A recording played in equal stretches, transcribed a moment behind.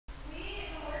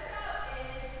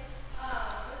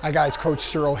Hi guys, Coach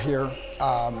Cyril here.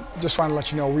 Just want to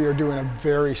let you know we are doing a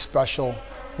very special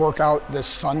workout this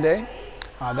Sunday.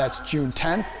 That's June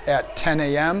 10th at 10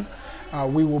 a.m.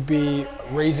 We will be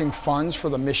raising funds for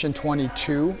the Mission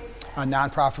 22, a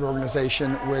nonprofit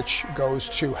organization which goes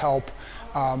to help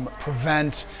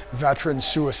prevent veteran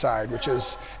suicide, which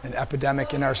is an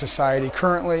epidemic in our society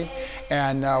currently.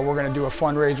 And we're going to do a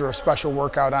fundraiser, a special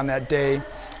workout on that day,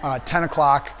 10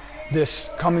 o'clock.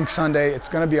 This coming Sunday. It's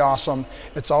going to be awesome.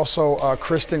 It's also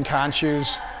Kristen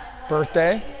Conchu's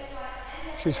birthday.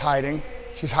 She's hiding.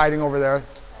 She's hiding over there.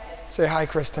 Say hi,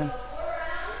 Kristen.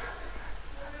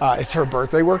 It's her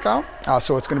birthday workout,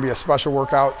 so it's going to be a special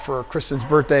workout for Kristen's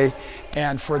birthday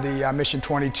and for the Mission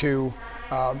 22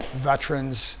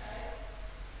 Veterans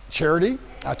Charity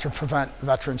to prevent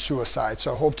veteran suicide.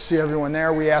 So hope to see everyone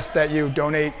there. We ask that you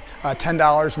donate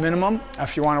 $10 minimum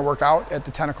if you want to work out at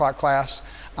the 10 o'clock class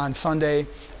on Sunday.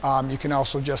 You can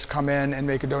also just come in and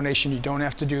make a donation. You don't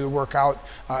have to do the workout.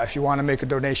 If you want to make a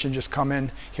donation, just come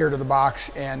in here to the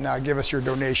box and give us your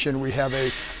donation. We have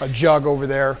a jug over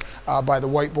there by the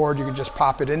whiteboard. You can just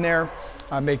pop it in there,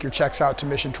 make your checks out to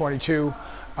Mission 22,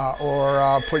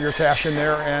 or put your cash in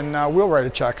there and we'll write a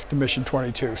check to Mission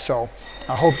 22. So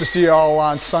I hope to see you all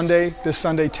on Sunday, this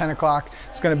Sunday, 10 o'clock.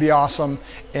 It's going to be awesome,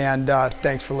 and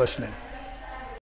thanks for listening.